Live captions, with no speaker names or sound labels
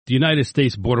The United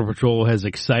States Border Patrol has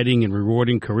exciting and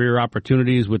rewarding career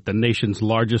opportunities with the nation's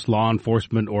largest law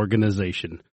enforcement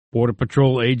organization. Border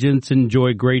Patrol agents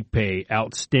enjoy great pay,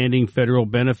 outstanding federal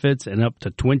benefits, and up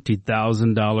to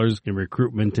 $20,000 in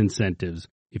recruitment incentives.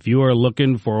 If you are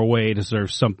looking for a way to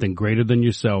serve something greater than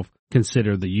yourself,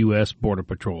 consider the U.S. Border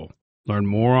Patrol. Learn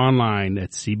more online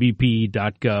at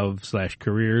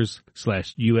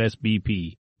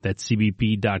cbp.gov/careers/USBP. That's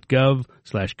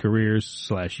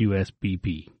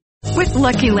cbp.gov/careers/USBP. With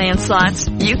Lucky Land Slots,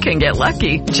 you can get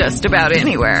lucky just about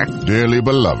anywhere. Dearly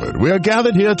beloved, we are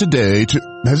gathered here today to...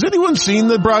 Has anyone seen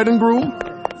the bride and groom?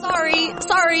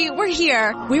 Sorry, we're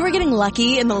here. We were getting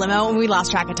lucky in the limo and we lost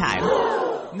track of time.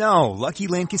 No, Lucky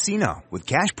Land Casino, with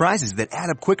cash prizes that add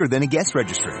up quicker than a guest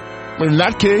registry. In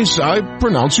that case, I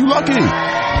pronounce you lucky.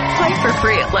 Play for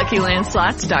free at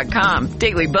LuckyLandSlots.com.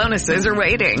 Daily bonuses are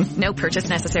waiting. No purchase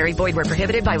necessary. Void where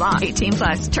prohibited by law.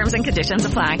 18+. Terms and conditions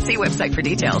apply. See website for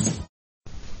details.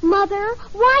 Mother,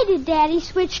 why did Daddy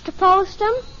switch to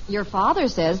Postum? Your father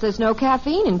says there's no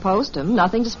caffeine in Postum,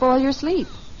 nothing to spoil your sleep.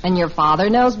 And your father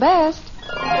knows best.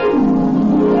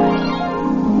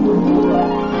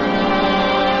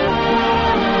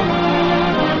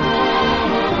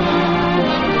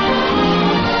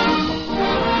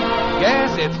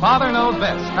 Yes, it's Father Knows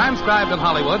Best, transcribed in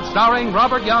Hollywood, starring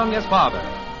Robert Young as Father.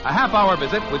 A half-hour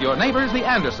visit with your neighbors, the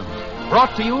Andersons.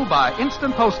 Brought to you by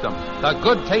Instant Postum, the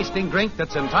good-tasting drink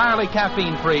that's entirely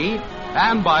caffeine-free,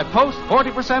 and by Post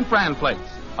 40% Bran Flakes,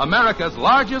 America's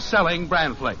largest-selling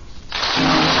bran flakes.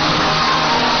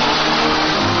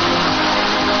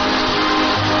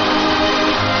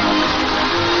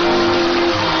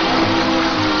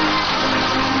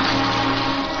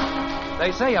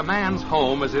 They say a man's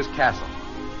home is his castle.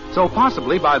 So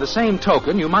possibly by the same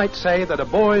token, you might say that a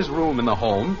boy's room in the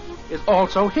home is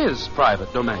also his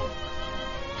private domain.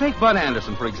 Take Bud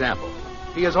Anderson, for example.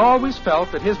 He has always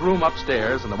felt that his room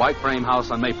upstairs in the white frame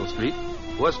house on Maple Street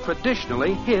was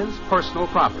traditionally his personal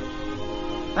property.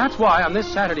 That's why on this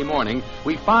Saturday morning,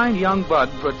 we find young Bud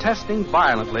protesting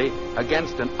violently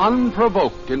against an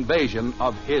unprovoked invasion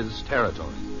of his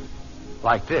territory.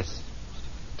 Like this.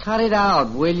 Cut it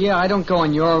out, will you? I don't go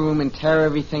in your room and tear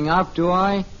everything up, do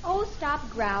I? Oh, stop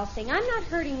grousing. I'm not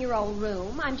hurting your old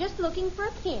room. I'm just looking for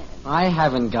a pin. I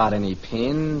haven't got any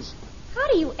pins. How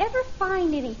do you ever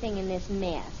find anything in this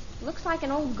mess? Looks like an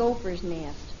old gopher's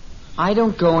nest. I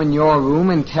don't go in your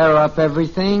room and tear up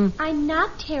everything. I'm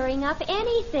not tearing up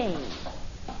anything.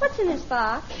 What's in this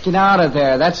box? Get out of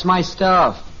there. That's my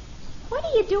stuff. What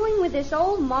are you doing with this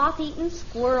old moth-eaten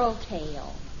squirrel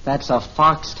tail? That's a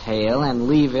foxtail, and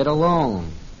leave it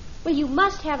alone. Well, you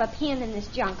must have a pin in this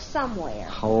junk somewhere.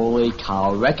 Holy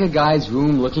cow. Wreck a guy's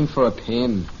room looking for a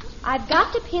pin. I've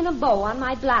got to pin a bow on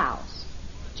my blouse.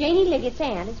 Janie Liggett's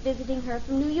aunt is visiting her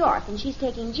from New York, and she's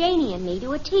taking Janie and me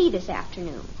to a tea this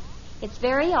afternoon. It's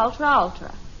very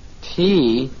ultra.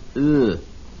 Tea? Ugh.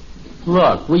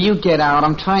 Look, will you get out?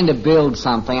 I'm trying to build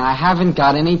something. I haven't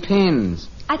got any pins.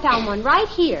 I found one right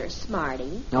here,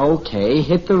 Smarty. Okay,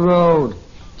 hit the road.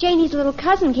 Janie's little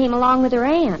cousin came along with her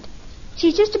aunt.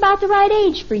 She's just about the right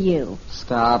age for you.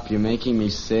 Stop, you're making me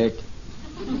sick.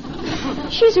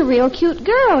 She's a real cute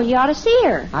girl. You ought to see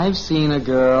her. I've seen a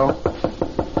girl.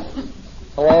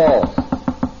 Hello?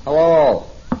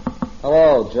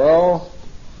 Hello, Joe?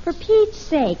 For Pete's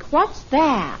sake, what's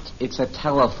that? It's a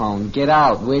telephone. Get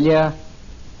out, will you?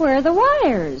 Where are the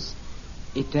wires?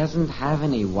 It doesn't have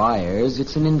any wires.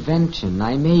 It's an invention.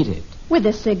 I made it. With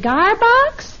a cigar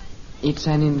box? It's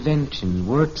an invention.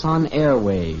 Works on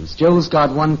airwaves. Joe's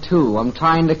got one, too. I'm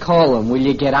trying to call him. Will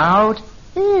you get out?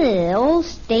 Ugh, old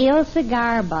stale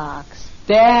cigar box.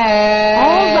 Dad!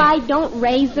 All right, don't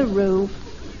raise the roof.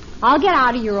 I'll get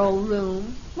out of your old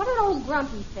room. What an old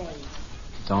grumpy face.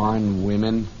 Darn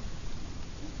women.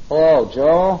 Hello,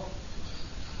 Joe?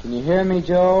 Can you hear me,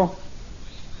 Joe?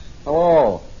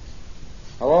 Hello?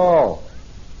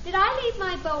 Did I leave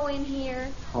my bow in here?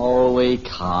 Holy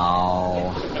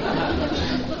cow.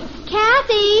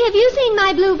 Kathy, have you seen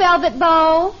my blue velvet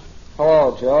bow?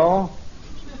 Hello, Joe?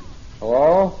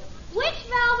 Hello? Which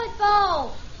velvet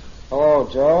bow? Hello,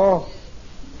 Joe?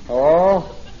 Hello?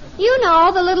 You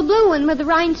know, the little blue one with the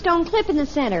rhinestone clip in the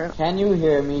center. Can you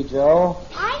hear me, Joe?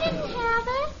 I didn't have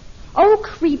it. Oh,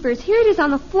 creepers, here it is on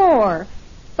the floor.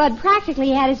 Bud practically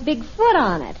had his big foot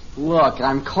on it. Look,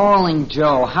 I'm calling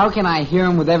Joe. How can I hear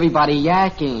him with everybody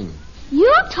yakking?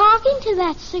 You're talking to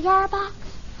that cigar box?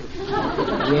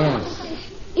 Yes.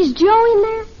 Is Joe in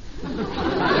there?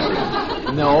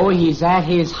 No, he's at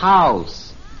his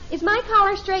house. Is my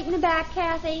collar straight in the back,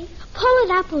 Kathy? Pull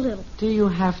it up a little. Do you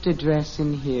have to dress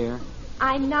in here?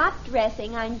 I'm not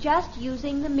dressing. I'm just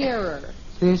using the mirror.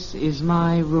 This is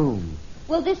my room.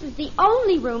 Well, this is the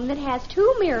only room that has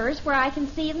 2 mirrors where I can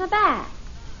see in the back.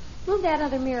 Move that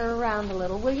other mirror around a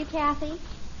little, will you, Kathy?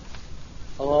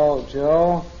 Hello,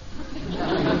 Joe.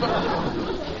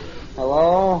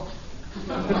 Hello?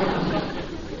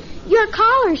 Your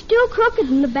collar's still crooked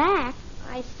in the back.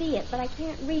 I see it, but I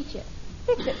can't reach it.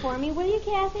 Fix it for me, will you,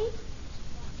 Kathy?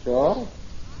 Joe?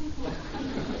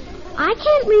 I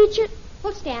can't reach it.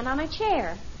 We'll stand on a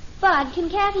chair. Bud, can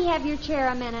Kathy have your chair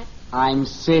a minute? I'm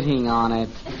sitting on it.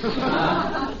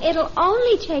 It'll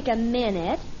only take a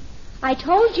minute. I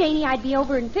told Janie I'd be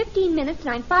over in 15 minutes,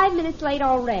 and I'm 5 minutes late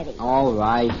already. All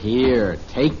right, here.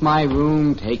 Take my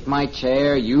room, take my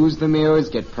chair, use the mirrors,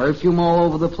 get perfume all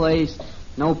over the place.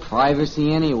 No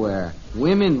privacy anywhere.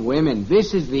 Women,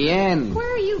 this is the end.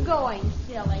 Where are you going,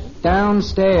 silly?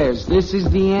 Downstairs, this is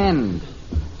the end.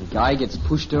 The guy gets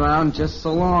pushed around just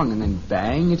so long, and then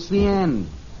bang, it's the end.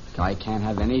 Guy can't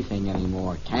have anything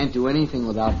anymore. Can't do anything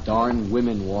without darn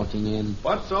women walking in.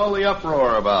 What's all the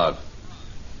uproar about?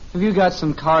 Have you got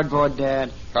some cardboard,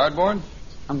 Dad? Cardboard?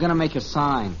 I'm going to make a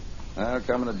sign.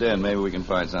 Come in the den. Maybe we can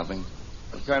find something.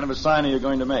 What kind of a sign are you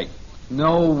going to make?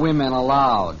 No women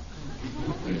allowed.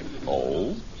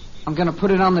 Oh? I'm going to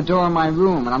put it on the door of my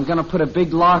room, and I'm going to put a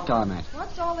big lock on it.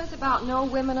 What's all this about no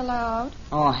women allowed?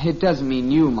 Oh, it doesn't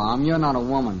mean you, Mom. You're not a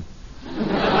woman.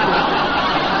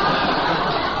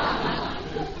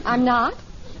 I'm not?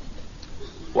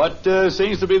 What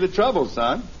seems to be the trouble,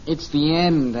 son? It's the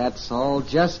end, that's all.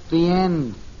 Just the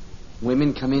end.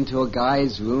 Women come into a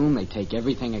guy's room. They take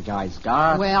everything a guy's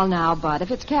got. Well, now, Bud, if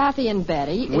it's Kathy and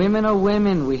Betty... Women are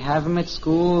women. We have them at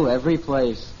school, every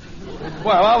place.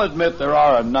 Well, I'll admit there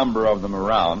are a number of them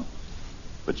around.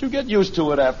 But you get used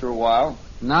to it after a while.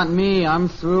 Not me. I'm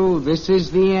through. This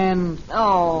is the end.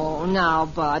 Oh, now,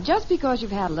 Bud, just because you've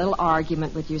had a little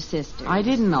argument with your sister. I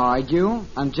didn't argue.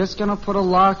 I'm just going to put a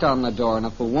lock on the door, and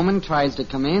if a woman tries to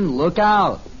come in, look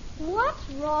out. What's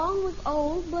wrong with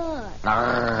old Bud?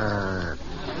 Arrgh.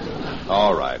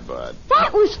 All right, Bud.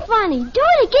 That was funny. Do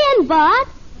it again, Bud.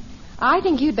 I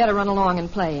think you'd better run along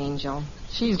and play, Angel.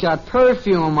 She's got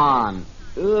perfume on.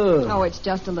 Ugh. Oh, it's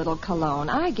just a little cologne.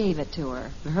 I gave it to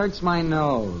her. It hurts my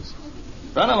nose.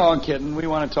 Run along, kitten. We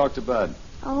want to talk to Bud.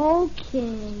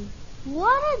 Okay.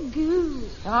 What a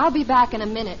goose. I'll be back in a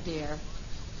minute, dear.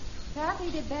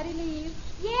 Kathy, did Betty leave?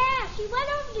 Yeah, she went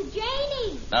over to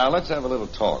Janie. Now, let's have a little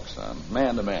talk, son.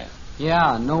 Man to man.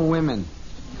 Yeah, no women.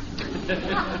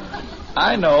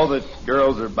 I know that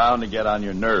girls are bound to get on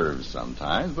your nerves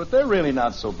sometimes, but they're really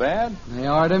not so bad. They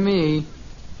are to me.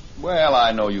 Well,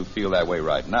 I know you feel that way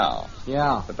right now.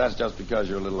 Yeah. But that's just because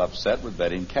you're a little upset with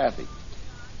Betty and Kathy.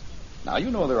 Now,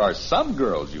 you know there are some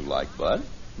girls you like, Bud.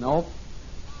 Nope.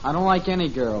 I don't like any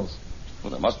girls.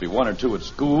 Well, there must be one or two at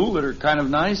school that are kind of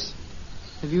nice.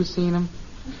 Have you seen them?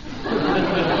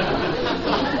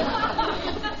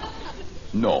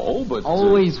 No, but...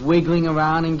 Always wiggling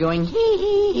around and going, hee,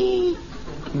 hee, hee.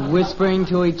 Whispering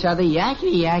to each other,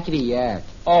 yakety, yakety, yak.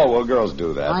 Oh, well, girls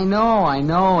do that. I know,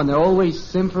 and they're always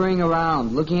simpering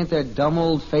around, looking at their dumb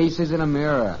old faces in a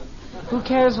mirror. Who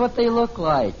cares what they look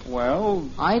like? Well...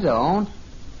 I don't.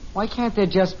 Why can't there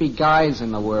just be guys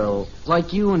in the world?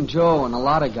 Like you and Joe and a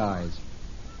lot of guys.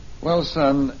 Well,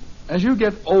 son, as you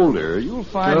get older, you'll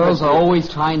find... Girls are always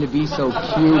trying to be so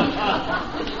cute.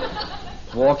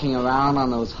 Walking around on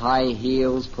those high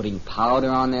heels, putting powder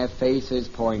on their faces,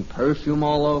 pouring perfume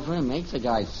all over them, makes a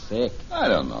guy sick. I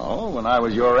don't know. When I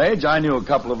was your age, I knew a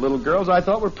couple of little girls I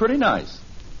thought were pretty nice.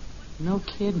 No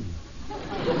kidding.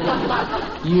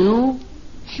 You?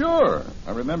 Sure.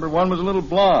 I remember one was a little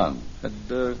blonde. Had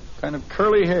kind of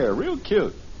curly hair. Real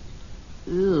cute.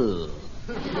 Ugh.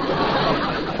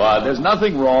 But there's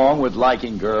nothing wrong with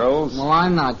liking girls. Well,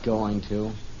 I'm not going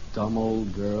to. Dumb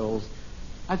old girls.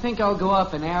 I think I'll go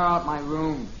up and air out my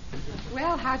room.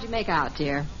 Well, how'd you make out,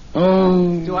 dear?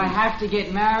 Oh. Do I have to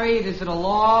get married? Is it a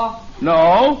law?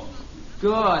 No.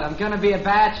 Good. I'm going to be a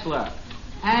bachelor.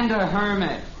 And a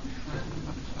hermit.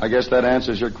 I guess that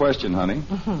answers your question, honey.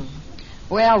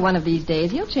 Well, one of these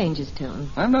days he'll change his tune.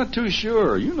 I'm not too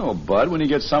sure. You know Bud when he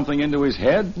gets something into his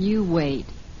head. You wait.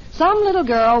 Some little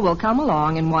girl will come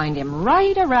along and wind him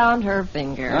right around her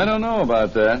finger. I don't know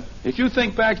about that. If you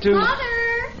think back to... Mother!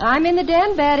 I'm in the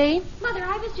den, Betty. Mother,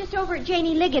 I was just over at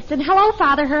Janie Liggett's, and hello,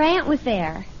 Father, her aunt was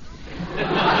there.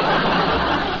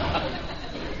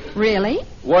 Really?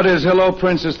 What is Hello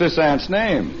Princess this aunt's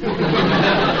name?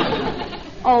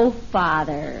 Oh,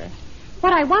 Father.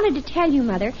 What I wanted to tell you,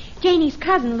 Mother, Janie's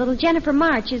cousin, little Jennifer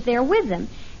March, is there with them,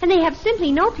 and they have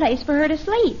simply no place for her to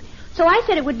sleep. So I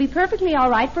said it would be perfectly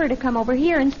all right for her to come over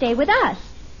here and stay with us.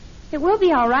 It will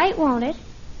be all right, won't it?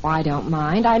 Well, I don't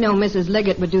mind. I know Mrs.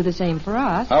 Liggett would do the same for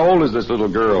us. How old is this little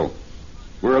girl?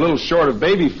 We're a little short of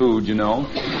baby food, you know.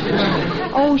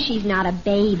 Oh, she's not a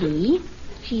baby.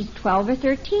 She's 12 or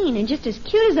 13 and just as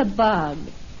cute as a bug.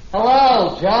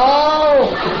 Hello,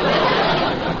 Joe!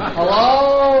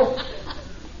 Hello?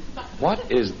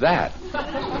 What is that?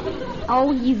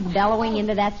 Oh, he's bellowing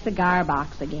into that cigar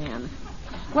box again.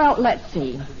 Well, let's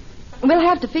see. We'll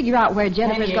have to figure out where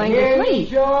Jennifer's going to sleep.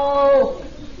 Joe?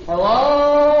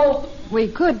 Hello? We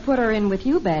could put her in with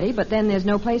you, Betty, but then there's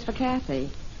no place for Kathy.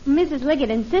 Mrs. Liggett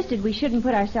insisted we shouldn't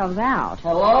put ourselves out.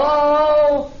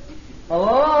 Hello?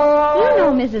 Hello? You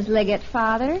know Mrs. Liggett,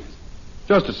 Father.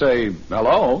 Just to say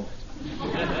hello.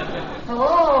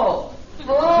 Hello?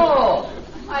 Hello?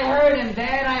 I heard him,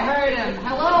 Dad. I heard him.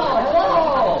 Hello?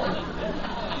 Hello?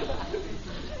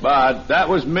 But that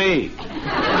was me.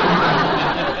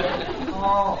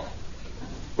 Oh.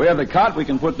 We have the cot we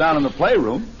can put down in the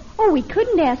playroom. Oh, we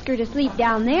couldn't ask her to sleep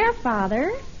down there,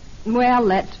 Father. Well,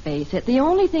 let's face it. The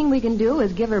only thing we can do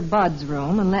is give her Bud's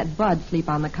room and let Bud sleep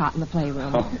on the cot in the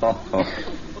playroom.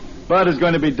 Bud is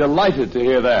going to be delighted to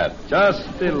hear that.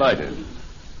 Just delighted.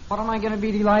 What am I going to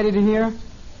be delighted to hear?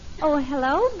 Oh,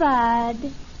 hello, Bud.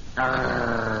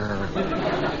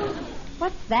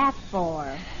 What's that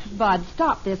for? Bud,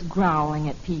 stop this growling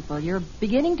at people. You're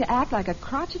beginning to act like a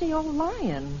crotchety old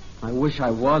lion. I wish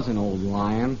I was an old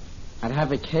lion. I'd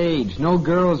have a cage, no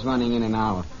girls running in and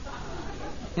out.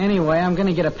 Anyway, I'm going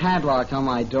to get a padlock on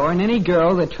my door, and any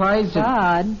girl that tries to...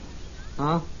 Bud.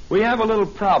 Huh? We have a little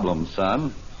problem,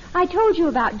 son. I told you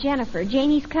about Jennifer,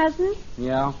 Janie's cousin.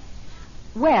 Yeah?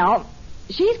 Well,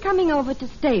 she's coming over to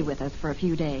stay with us for a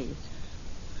few days.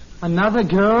 Another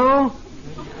girl?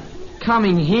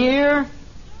 Coming here?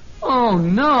 Oh,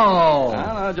 no.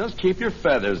 Now, just keep your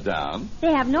feathers down.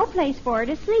 They have no place for her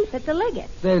to sleep at the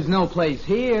Liggetts. There's no place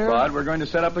here. Bud, we're going to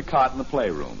set up the cot in the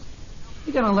playroom.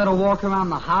 You going to let her walk around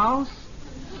the house?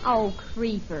 Oh,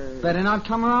 creepers. Better not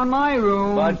come around my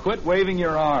room. Bud, quit waving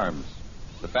your arms.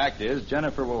 The fact is,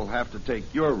 Jennifer will have to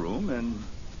take your room, and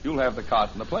you'll have the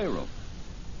cot in the playroom.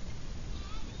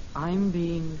 I'm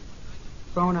being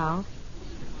thrown out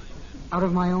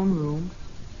of my own room.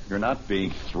 You're not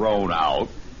being thrown out.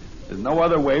 There's no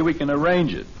other way we can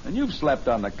arrange it. And you've slept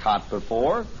on the cot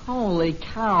before. Holy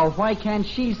cow, why can't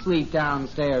she sleep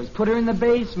downstairs? Put her in the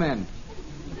basement.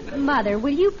 Mother,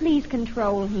 will you please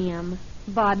control him?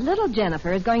 Bud, little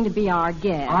Jennifer is going to be our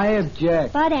guest. I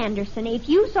object. Bud Anderson, if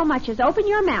you so much as open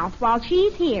your mouth while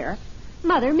she's here,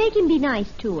 Mother, make him be nice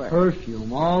to her.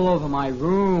 Perfume all over my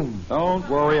room. Don't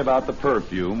worry about the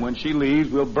perfume. When she leaves,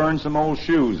 we'll burn some old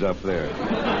shoes up there.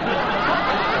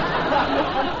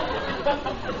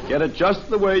 Get it just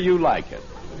the way you like it.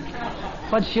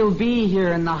 But she'll be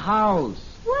here in the house.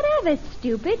 What of it,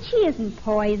 stupid? She isn't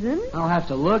poisoned. I'll have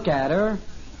to look at her.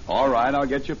 All right, I'll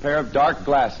get you a pair of dark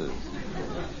glasses.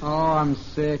 Oh, I'm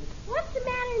sick. What's the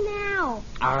matter now?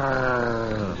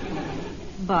 Arr.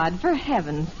 Bud, for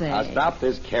heaven's sake. Now, stop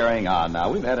this carrying on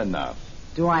now. We've had enough.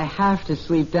 Do I have to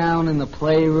sleep down in the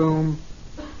playroom?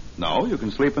 No, you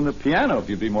can sleep in the piano if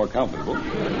you'd be more comfortable.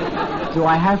 Do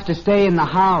I have to stay in the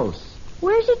house?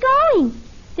 Where's he going?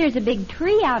 There's a big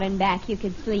tree out in back you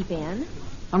could sleep in.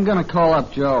 I'm going to call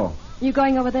up Joe. You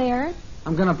going over there?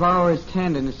 I'm going to borrow his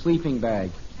tent and his sleeping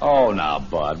bag. Oh, now,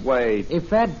 Bud, wait. If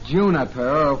that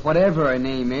Juniper, or whatever her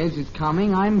name is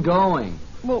coming, I'm going.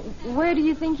 Well, where do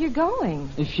you think you're going?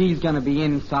 If she's going to be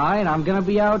inside, I'm going to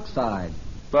be outside.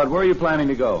 Bud, where are you planning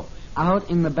to go? Out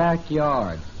in the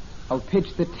backyard. I'll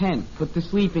pitch the tent, put the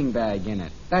sleeping bag in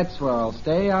it. That's where I'll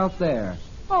stay, out there.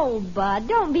 Oh, Bud,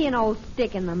 don't be an old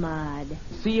stick in the mud.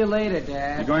 See you later,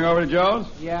 Dad. You going over to Joe's?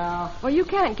 Yeah. Well, you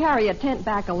can't carry a tent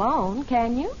back alone,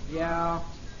 can you? Yeah.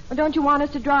 Well, don't you want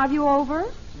us to drive you over?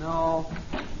 No.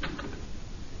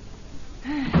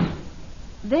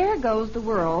 There goes the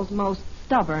world's most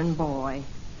stubborn boy.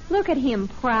 Look at him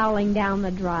prowling down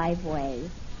the driveway.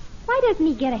 Why doesn't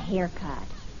he get a haircut?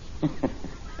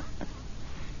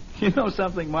 You know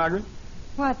something, Margaret?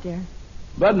 What, dear?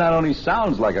 Bud not only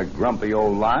sounds like a grumpy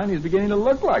old lion, he's beginning to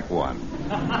look like one.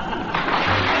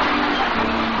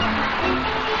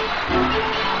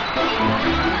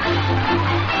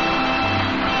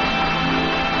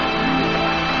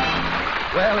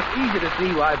 Well, it's easy to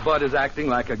see why Bud is acting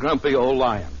like a grumpy old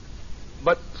lion.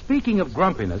 But speaking of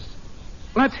grumpiness,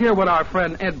 let's hear what our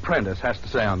friend Ed Prentice has to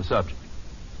say on the subject.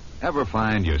 Ever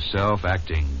find yourself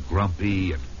acting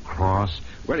grumpy and cross,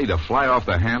 ready to fly off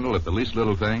the handle at the least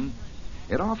little thing?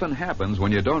 It often happens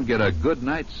when you don't get a good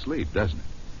night's sleep, doesn't it?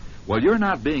 Well, you're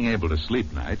not being able to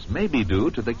sleep nights may be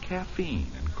due to the caffeine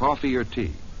in coffee or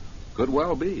tea. Could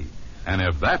well be. And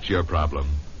if that's your problem,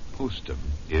 Postum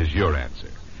is your answer.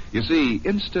 You see,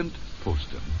 Instant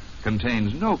Postum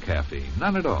contains no caffeine,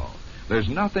 none at all. There's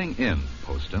nothing in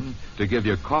Postum to give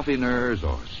you coffee nerves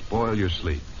or spoil your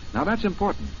sleep. Now, that's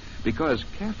important because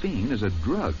caffeine is a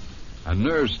drug, a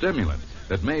nerve stimulant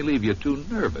that may leave you too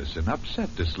nervous and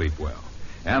upset to sleep well.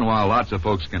 And while lots of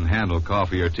folks can handle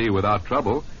coffee or tea without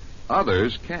trouble,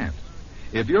 others can't.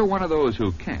 If you're one of those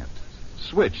who can't,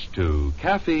 switch to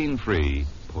caffeine-free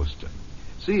Postum.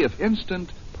 See if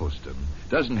Instant Postum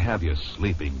doesn't have you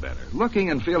sleeping better,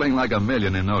 looking and feeling like a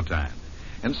million in no time.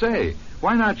 And say,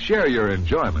 why not share your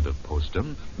enjoyment of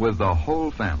Postum with the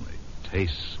whole family?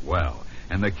 Tastes well,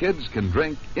 and the kids can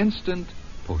drink Instant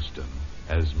Postum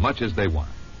as much as they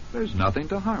want. There's nothing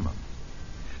to harm them.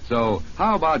 So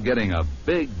how about getting a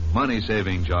big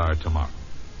money-saving jar tomorrow?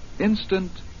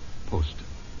 Instant Postum,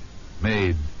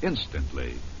 made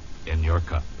instantly in your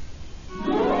cup.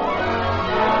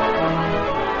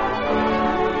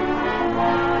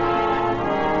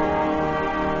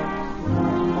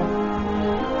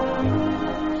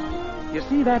 You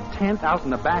see that tent out in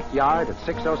the backyard at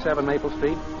 607 Maple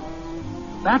Street?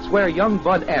 That's where young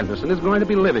Bud Anderson is going to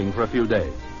be living for a few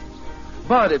days.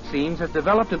 Bud, it seems, has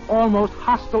developed an almost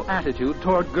hostile attitude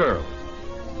toward girls.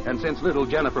 And since little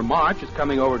Jennifer March is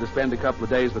coming over to spend a couple of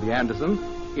days with the Andersons,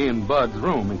 in Bud's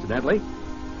room, incidentally,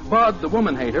 Bud, the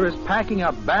woman-hater, is packing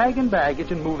up bag and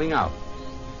baggage and moving out.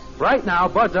 Right now,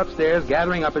 Bud's upstairs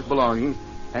gathering up his belongings,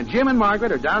 and Jim and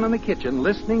Margaret are down in the kitchen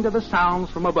listening to the sounds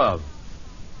from above.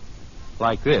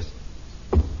 Like this.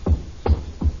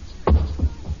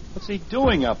 What's he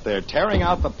doing up there? Tearing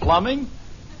out the plumbing?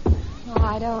 Oh,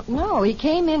 I don't know. He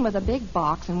came in with a big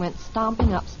box and went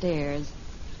stomping upstairs.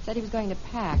 Said he was going to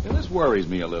pack. Yeah, this worries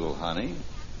me a little, honey.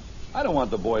 I don't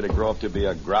want the boy to grow up to be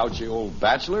a grouchy old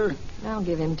bachelor. I'll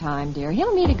give him time, dear.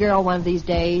 He'll meet a girl one of these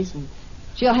days, and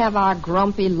she'll have our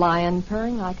grumpy lion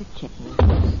purring like a kitten.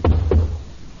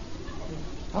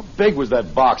 How big was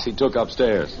that box he took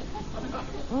upstairs?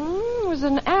 It was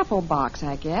an apple box,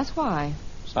 I guess. Why?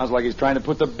 Sounds like he's trying to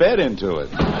put the bed into it.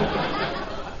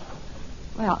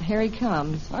 Well, here he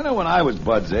comes. I know when I was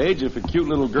Bud's age, if a cute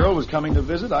little girl was coming to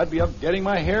visit, I'd be up getting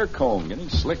my hair combed, getting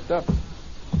slicked up.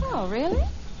 Oh, really?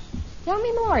 Tell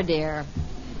me more, dear.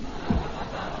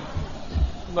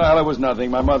 Well, it was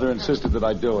nothing. My mother insisted that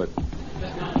I do it.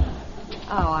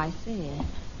 Oh, I see.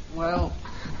 Well,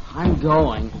 I'm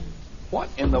going. What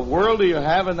in the world do you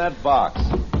have in that box?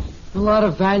 A lot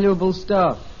of valuable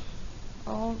stuff.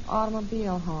 Old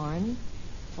automobile horn,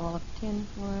 full of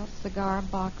tinfoil, cigar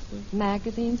boxes,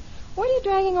 magazines. What are you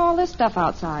dragging all this stuff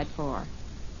outside for?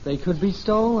 They could be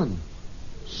stolen.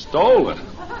 Stolen?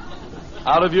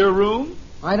 Out of your room?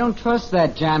 I don't trust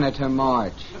that janitor,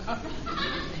 March.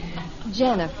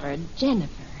 Jennifer.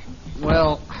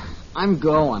 Well, I'm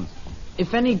going.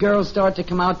 If any girls start to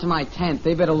come out to my tent,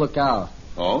 they better look out.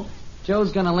 Oh?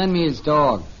 Joe's gonna lend me his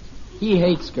dog. He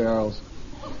hates girls.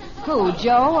 Who,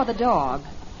 Joe or the dog?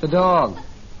 The dog.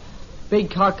 Big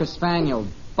Cocker Spaniel.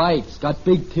 Bites. Got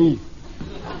big teeth.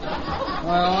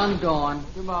 Well, I'm gone.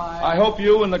 Goodbye. I hope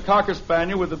you and the Cocker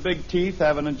Spaniel with the big teeth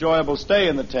have an enjoyable stay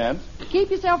in the tent. Keep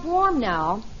yourself warm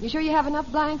now. You sure you have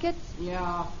enough blankets?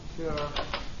 Yeah, sure.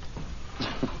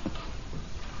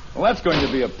 Well, that's going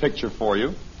to be a picture for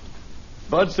you.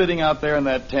 Bud sitting out there in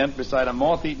that tent beside a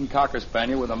moth-eaten Cocker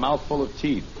Spaniel with a mouthful of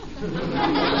teeth.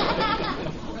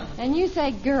 And you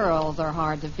say girls are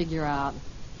hard to figure out.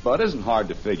 Bud isn't hard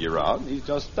to figure out. He's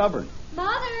just stubborn.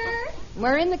 Mother!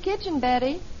 We're in the kitchen,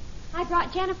 Betty. I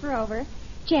brought Jennifer over.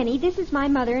 Jenny, this is my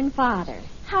mother and father.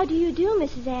 How do you do,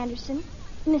 Mrs. Anderson?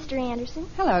 Mr. Anderson?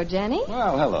 Hello, Jenny.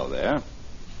 Well, hello there.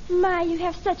 My, you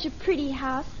have such a pretty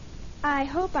house. I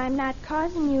hope I'm not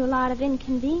causing you a lot of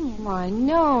inconvenience. Why,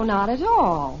 no, not at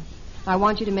all. I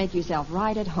want you to make yourself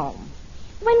right at home.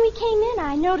 When we came in,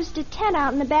 I noticed a tent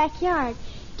out in the backyard.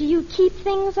 Do you keep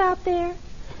things out there?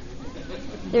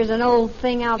 There's an old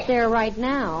thing out there right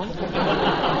now.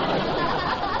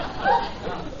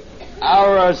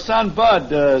 Our son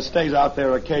Bud stays out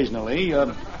there occasionally.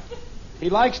 He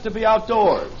likes to be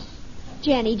outdoors.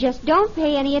 Jenny, just don't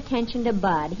pay any attention to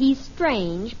Bud. He's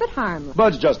strange, but harmless.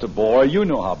 Bud's just a boy. You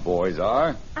know how boys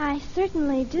are. I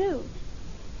certainly do.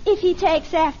 If he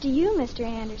takes after you, Mr.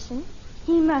 Anderson,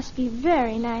 he must be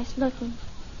very nice looking.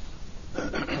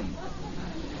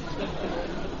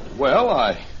 Well,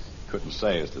 I couldn't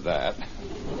say as to that.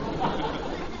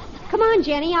 Come on,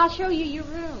 Jenny. I'll show you your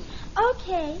room.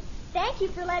 Okay. Thank you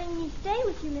for letting me stay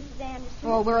with you, Mrs. Anderson.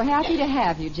 Well, we're happy to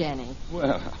have you, Jenny.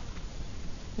 Well...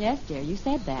 Yes, dear, you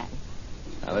said that.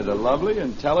 Now, there's a lovely,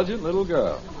 intelligent little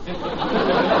girl.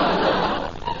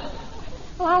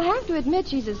 Well, I'll have to admit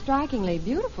she's a strikingly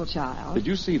beautiful child. Did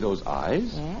you see those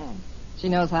eyes? Yeah. She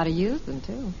knows how to use them,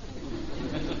 too.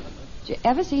 Did you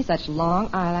ever see such long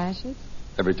eyelashes?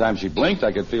 Every time she blinked,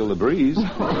 I could feel the breeze.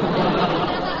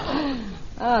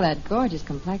 Oh, that gorgeous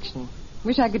complexion.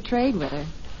 Wish I could trade with her.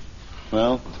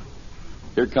 Well,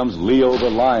 here comes Leo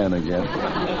the lion again.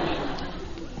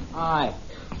 Hi.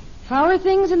 How are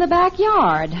things in the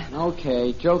backyard?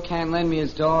 Okay. Joe can't lend me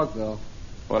his dog, though.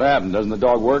 What happened? Doesn't the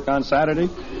dog work on Saturday?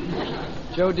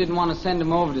 Joe didn't want to send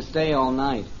him over to stay all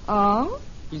night. Oh?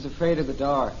 He's afraid of the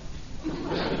dark.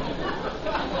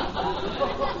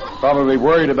 Probably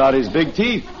worried about his big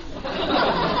teeth.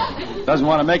 Doesn't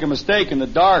want to make a mistake in the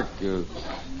dark.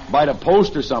 Bite a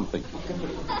post or something.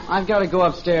 I've got to go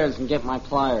upstairs and get my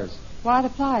pliers. Why the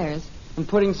pliers? I'm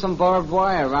putting some barbed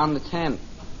wire around the tent.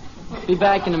 Be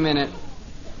back in a minute.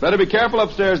 Better be careful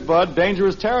upstairs, Bud.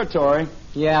 Dangerous territory.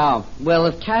 Yeah. Well,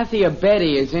 if Kathy or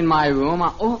Betty is in my room,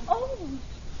 Oh,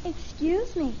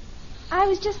 excuse me. I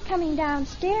was just coming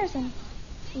downstairs and...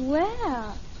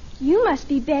 Well, you must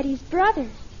be Betty's brother,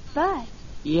 Bud.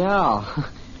 Yeah.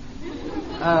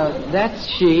 That's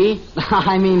she.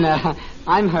 I mean,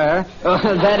 I'm her.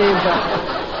 That is,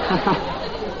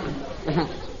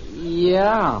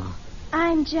 yeah.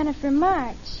 I'm Jennifer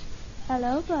March.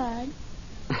 Hello, Bud.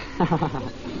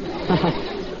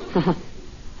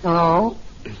 Hello?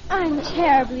 I'm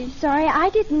terribly sorry. I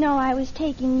didn't know I was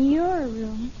taking your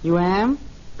room. You am?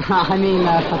 I mean,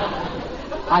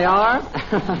 I are?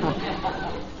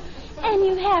 And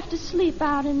you have to sleep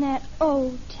out in that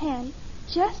old tent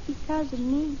just because of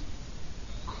me.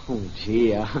 Oh,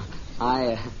 gee,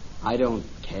 I don't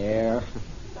care.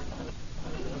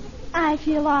 I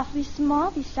feel awfully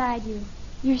small beside you.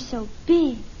 You're so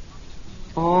big.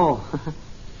 Oh,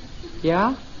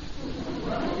 yeah?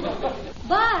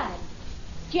 Bud!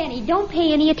 Jenny, don't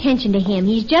pay any attention to him.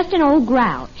 He's just an old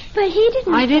grouch. But he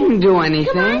didn't... I didn't do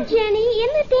anything. Come on, Jenny, in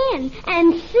the den,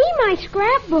 and see my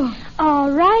scrapbook.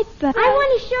 All right, Bud. I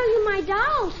want to show you my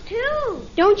dolls, too.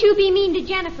 Don't you be mean to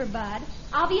Jennifer, Bud.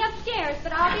 I'll be upstairs,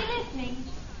 but I'll be listening.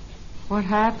 What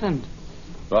happened?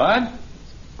 Bud?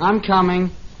 I'm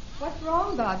coming. What's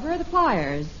wrong, Bud? Where are the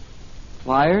pliers?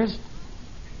 Pliers?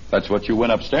 That's what you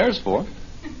went upstairs for.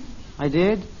 I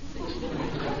did?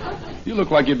 You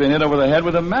look like you've been hit over the head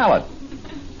with a mallet.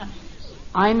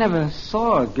 I never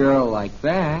saw a girl like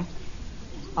that.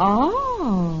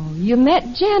 Oh, you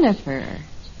met Jennifer.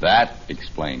 That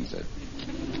explains it.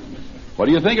 What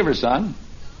do you think of her, son?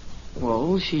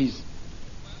 Well, she's...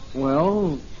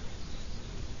 Well,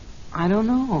 I don't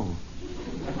know.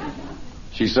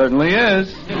 She certainly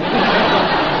is.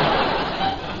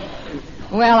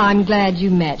 Well, I'm glad you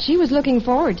met. She was looking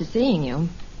forward to seeing you.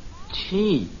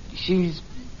 Gee, she's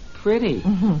pretty.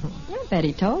 I bet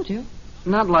he told you.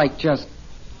 Not like just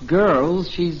girls.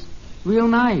 She's real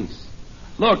nice.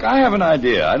 Look, I have an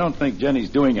idea. I don't think Jenny's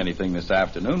doing anything this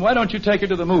afternoon. Why don't you take her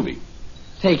to the movie?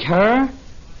 Take her?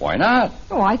 Why not?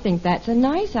 Oh, I think that's a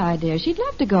nice idea. She'd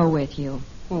love to go with you.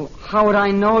 Well, how would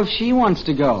I know if she wants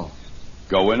to go?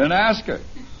 Go in and ask her.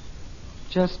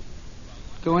 Just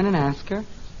go in and ask her?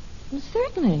 Well,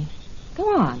 certainly.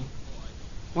 Go on.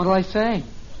 What'll I say?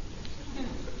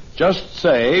 Just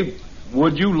say,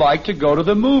 would you like to go to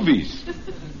the movies?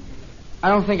 I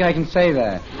don't think I can say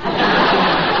that.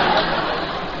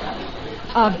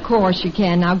 Of course you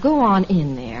can. Now go on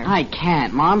in there. I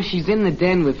can't, Mom. She's in the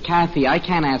den with Kathy. I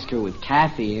can't ask her with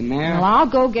Kathy in there. Well, I'll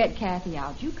go get Kathy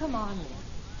out. You come on in.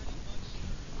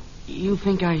 You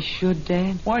think I should,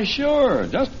 Dad? Why, sure.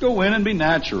 Just go in and be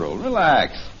natural.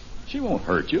 Relax. She won't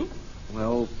hurt you.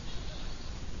 Well,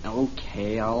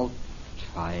 okay, I'll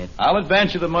try it. I'll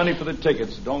advance you the money for the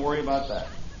tickets. Don't worry about that.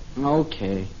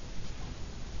 Okay.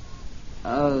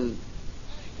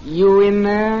 You in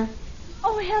there?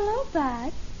 Oh, hello,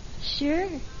 Bud. Sure.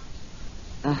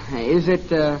 Is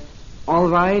it, all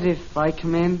right if I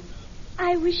come in?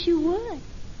 I wish you would.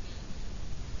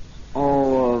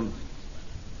 Oh,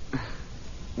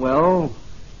 well,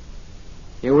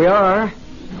 here we are.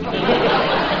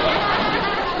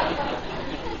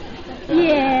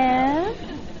 Yeah?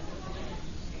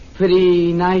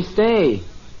 Pretty nice day.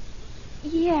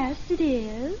 Yes, it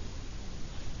is.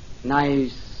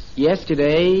 Nice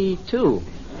yesterday, too.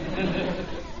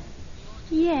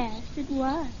 Yes, it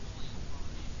was.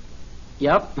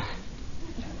 Yep.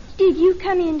 Did you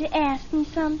come in to ask me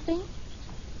something?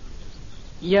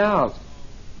 Yeah.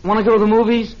 Want to go to the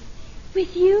movies?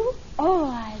 With you? Oh,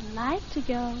 I'd like to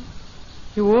go.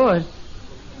 You would?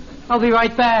 I'll be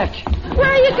right back. Where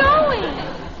are you going?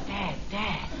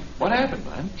 Dad. What happened,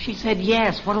 Bud? She said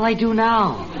yes. What'll I do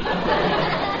now?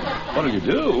 What'll you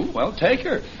do? Well, take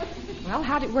her. Well,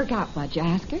 how'd it work out, Bud? You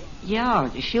ask her? Yeah,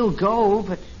 she'll go,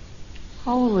 but...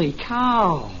 Holy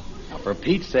cow. Now, For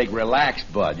Pete's sake, relax,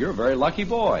 Bud. You're a very lucky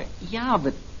boy. Yeah,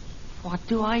 but what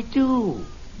do I do?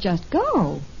 Just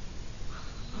go.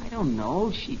 I don't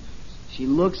know. She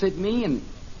looks at me and...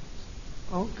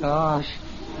 Oh, gosh.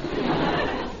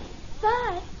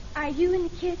 Bud, are you in the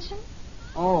kitchen?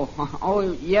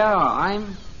 Oh, yeah,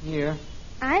 I'm here.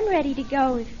 I'm ready to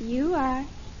go if you are.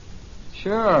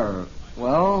 Sure.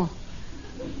 Well,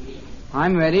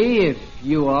 I'm ready if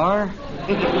you are.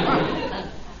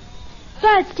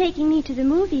 Bud's taking me to the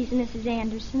movies, Mrs.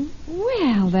 Anderson.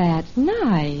 Well, that's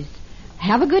nice.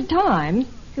 Have a good time.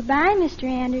 Goodbye, Mr.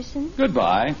 Anderson.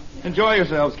 Goodbye. Enjoy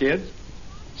yourselves, kids.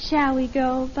 Shall we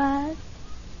go, Bud?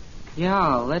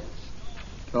 Yeah, let's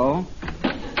go.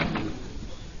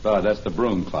 Bud, that's the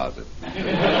broom closet.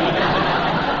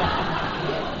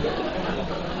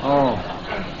 Oh.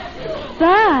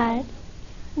 Bud,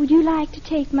 would you like to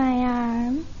take my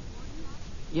arm?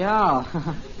 Yeah,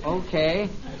 okay.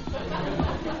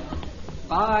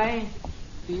 Bye.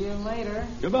 See you later.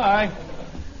 Goodbye.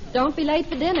 Don't be late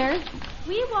for dinner.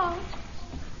 We won't.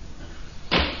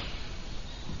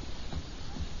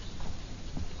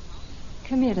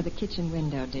 Come here to the kitchen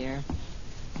window, dear.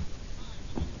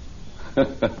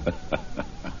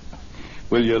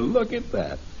 Will you look at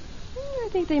that? I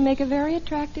think they make a very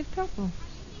attractive couple.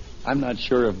 I'm not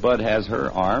sure if Bud has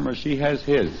her arm or she has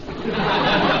his.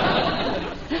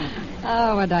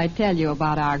 Oh, what'd I tell you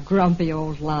about our grumpy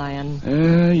old lion?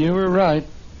 You were right.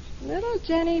 Little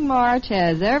Jenny March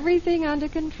has everything under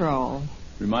control.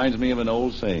 Reminds me of an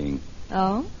old saying.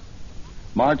 Oh?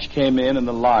 March came in and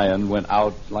the lion went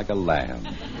out like a lamb.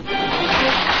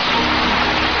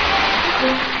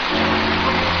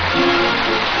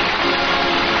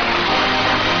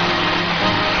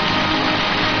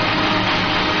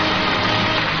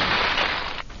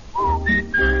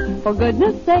 For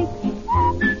goodness sake,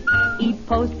 eat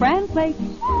Post brand flakes.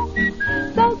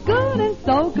 So good and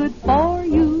so good for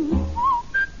you.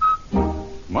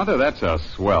 Mother, that's a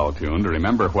swell tune to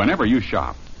remember whenever you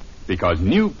shop. Because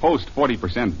new Post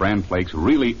 40% brand flakes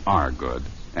really are good,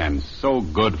 and so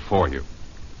good for you.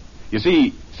 You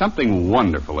see, something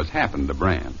wonderful has happened to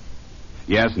Bran.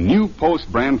 Yes, new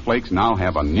Post brand flakes now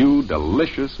have a new,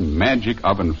 delicious magic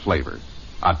oven flavor.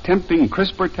 A tempting,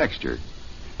 crisper texture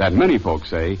that many folks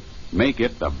say make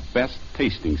it the best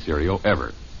tasting cereal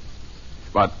ever.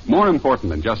 But more important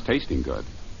than just tasting good,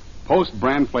 Post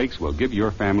brand flakes will give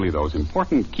your family those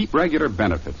important keep regular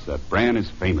benefits that Bran is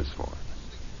famous for.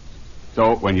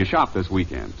 So when you shop this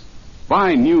weekend,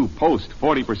 buy new Post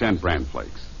 40% brand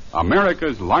flakes,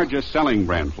 America's largest selling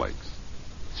brand flakes.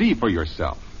 See for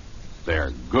yourself.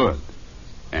 They're good,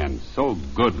 and so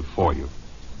good for you.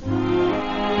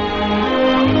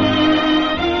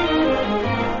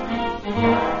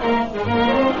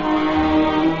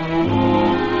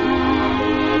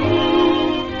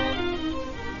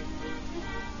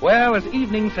 Well, as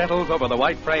evening settles over the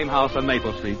white frame house on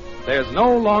Maple Street, there's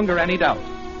no longer any doubt.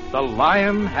 The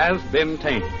lion has been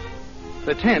tamed.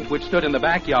 The tent which stood in the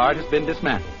backyard has been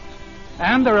dismantled.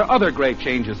 And there are other great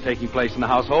changes taking place in the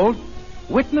household.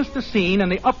 Witness the scene in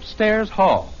the upstairs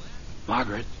hall.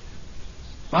 Margaret.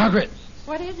 Margaret.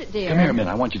 What is it, dear? Come here a minute.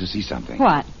 I want you to see something.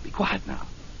 What? Be quiet now.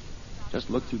 Just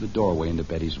look through the doorway into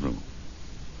Betty's room.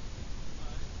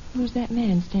 Who's that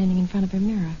man standing in front of her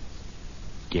mirror?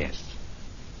 Guess.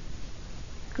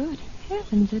 Good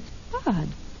heavens, it's Bud.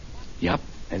 Yup.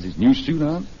 Has his new suit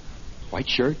on. White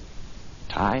shirt.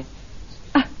 Tie.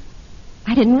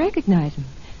 I didn't recognize him.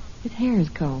 His hair is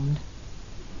combed.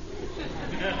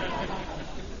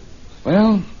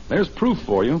 Well, there's proof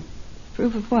for you.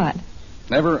 Proof of what?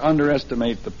 Never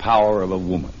underestimate the power of a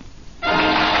woman.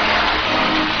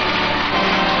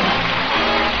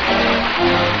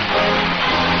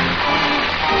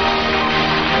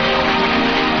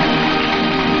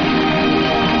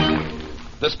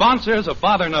 The sponsors of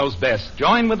Father Knows Best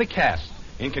join with the cast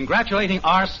in congratulating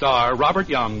our star, Robert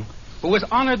Young, who was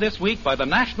honored this week by the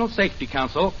National Safety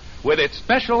Council with its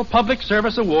Special Public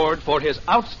Service Award for his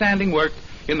outstanding work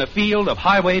in the field of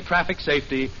highway traffic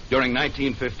safety during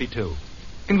 1952.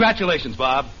 Congratulations,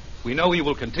 Bob. We know you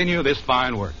will continue this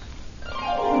fine work.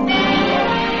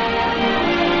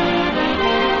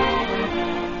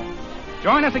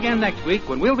 Join us again next week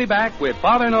when we'll be back with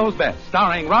Father Knows Best,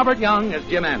 starring Robert Young as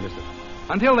Jim Anderson.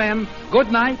 Until then, good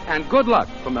night and good luck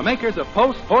from the makers of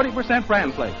Post 40%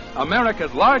 brand flakes,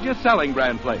 America's largest selling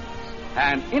brand flakes,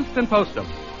 and Instant Postum,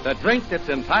 the drink that's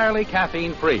entirely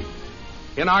caffeine-free.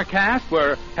 In our cast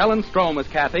were Helen Strom as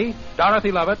Kathy,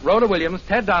 Dorothy Lovett, Rhoda Williams,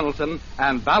 Ted Donaldson,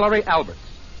 and Valerie Alberts.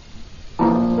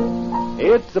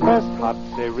 It's the best hot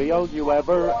cereal you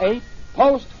ever ate.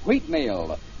 Post Wheat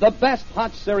Meal, the best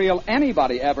hot cereal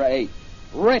anybody ever ate.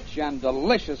 Rich and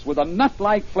delicious with a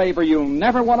nut-like flavor you'll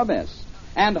never want to miss.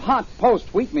 And hot Post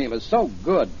wheatmeal is so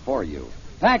good for you.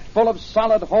 Packed full of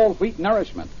solid whole wheat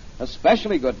nourishment,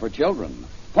 especially good for children.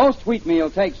 Post wheatmeal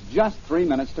takes just 3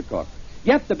 minutes to cook.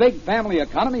 Get the big family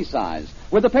economy size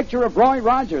with a picture of Roy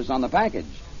Rogers on the package.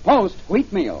 Post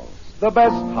wheatmeal. The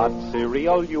best hot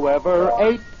cereal you ever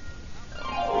ate.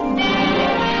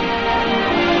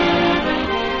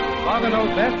 Father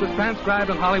Knows Best was transcribed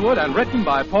in Hollywood and written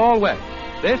by Paul West.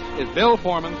 This is Bill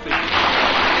Foreman speaking.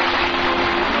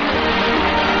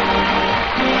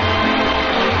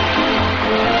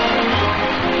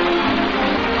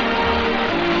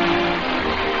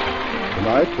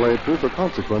 Tonight, play Truth or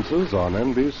Consequences on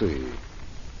NBC.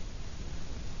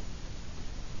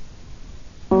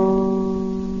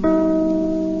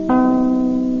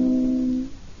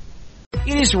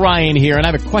 It is Ryan here, and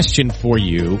I have a question for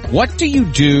you. What do you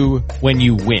do when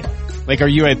you win? Like, are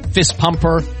you a fist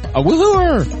pumper, a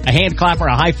woohooer, a hand clapper,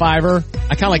 a high fiver?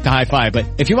 I kind of like the high five, but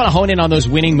if you want to hone in on those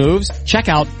winning moves, check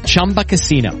out Chumba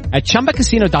Casino. At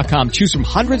ChumbaCasino.com, choose from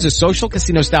hundreds of social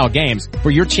casino-style games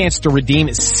for your chance to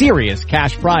redeem serious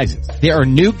cash prizes. There are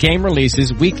new game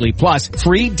releases weekly, plus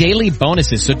free daily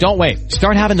bonuses, so don't wait.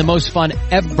 Start having the most fun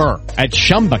ever at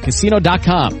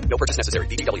ChumbaCasino.com. No purchase necessary.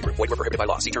 VGW Group. Void where prohibited by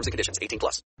law. See terms and conditions.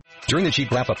 18+. During the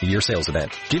Jeep Wrap-Up the Year sales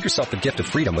event, give yourself the gift of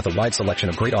freedom with a wide selection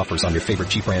of great offers on your favorite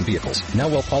Jeep brand vehicles. Now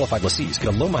well-qualified lessees get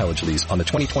a low-mileage lease on the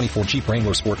 2024 Jeep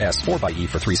Wrangler Sport S 4xe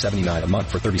for $379 a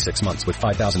month for 36 months with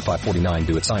 $5,549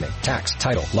 due at signing. Tax,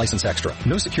 title, license extra.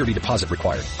 No security deposit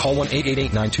required. Call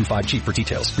 1-888-925-JEEP for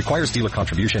details. Requires dealer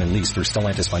contribution and lease through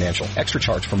Stellantis Financial. Extra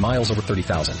charge for miles over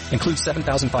 30,000. Includes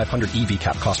 $7,500 EV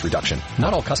cap cost reduction.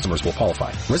 Not all customers will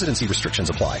qualify. Residency restrictions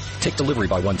apply. Take delivery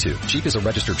by 1-2. Jeep is a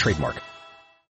registered trademark.